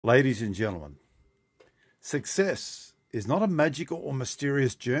Ladies and gentlemen, success is not a magical or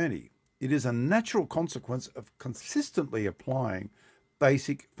mysterious journey. It is a natural consequence of consistently applying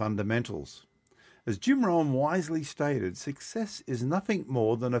basic fundamentals. As Jim Rohn wisely stated, success is nothing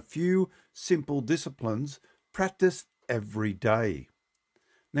more than a few simple disciplines practiced every day.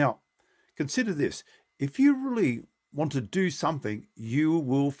 Now, consider this. If you really want to do something, you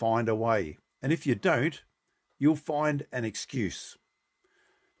will find a way. And if you don't, you'll find an excuse.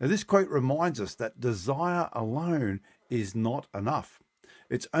 Now, this quote reminds us that desire alone is not enough.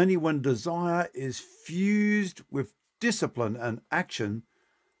 It's only when desire is fused with discipline and action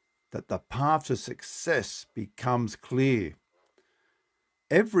that the path to success becomes clear.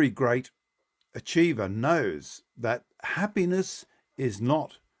 Every great achiever knows that happiness is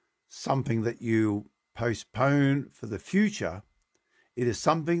not something that you postpone for the future, it is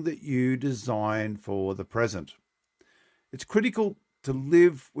something that you design for the present. It's critical to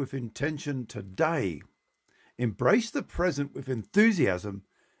live with intention today, embrace the present with enthusiasm,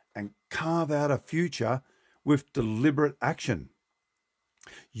 and carve out a future with deliberate action.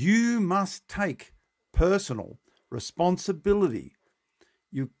 You must take personal responsibility.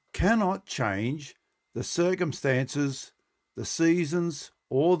 You cannot change the circumstances, the seasons,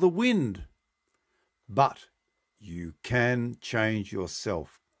 or the wind, but you can change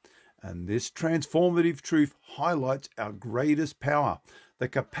yourself. And this transformative truth highlights our greatest power, the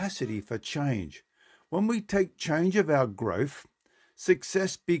capacity for change. When we take change of our growth,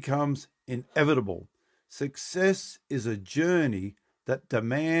 success becomes inevitable. Success is a journey that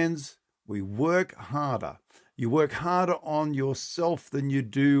demands we work harder. You work harder on yourself than you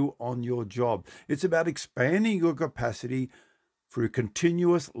do on your job. It's about expanding your capacity through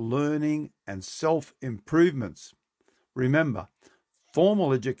continuous learning and self-improvements. Remember,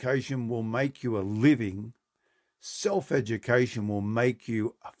 formal education will make you a living. Self-education will make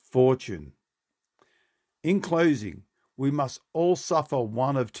you a fortune. In closing, we must all suffer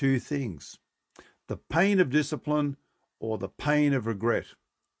one of two things: the pain of discipline or the pain of regret.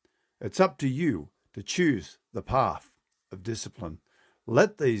 It's up to you to choose the path of discipline.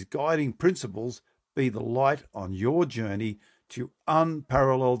 Let these guiding principles be the light on your journey to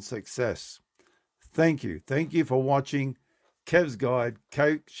unparalleled success. Thank you. Thank you for watching Kev's Guide,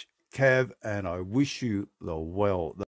 Coach Kev, and I wish you the well.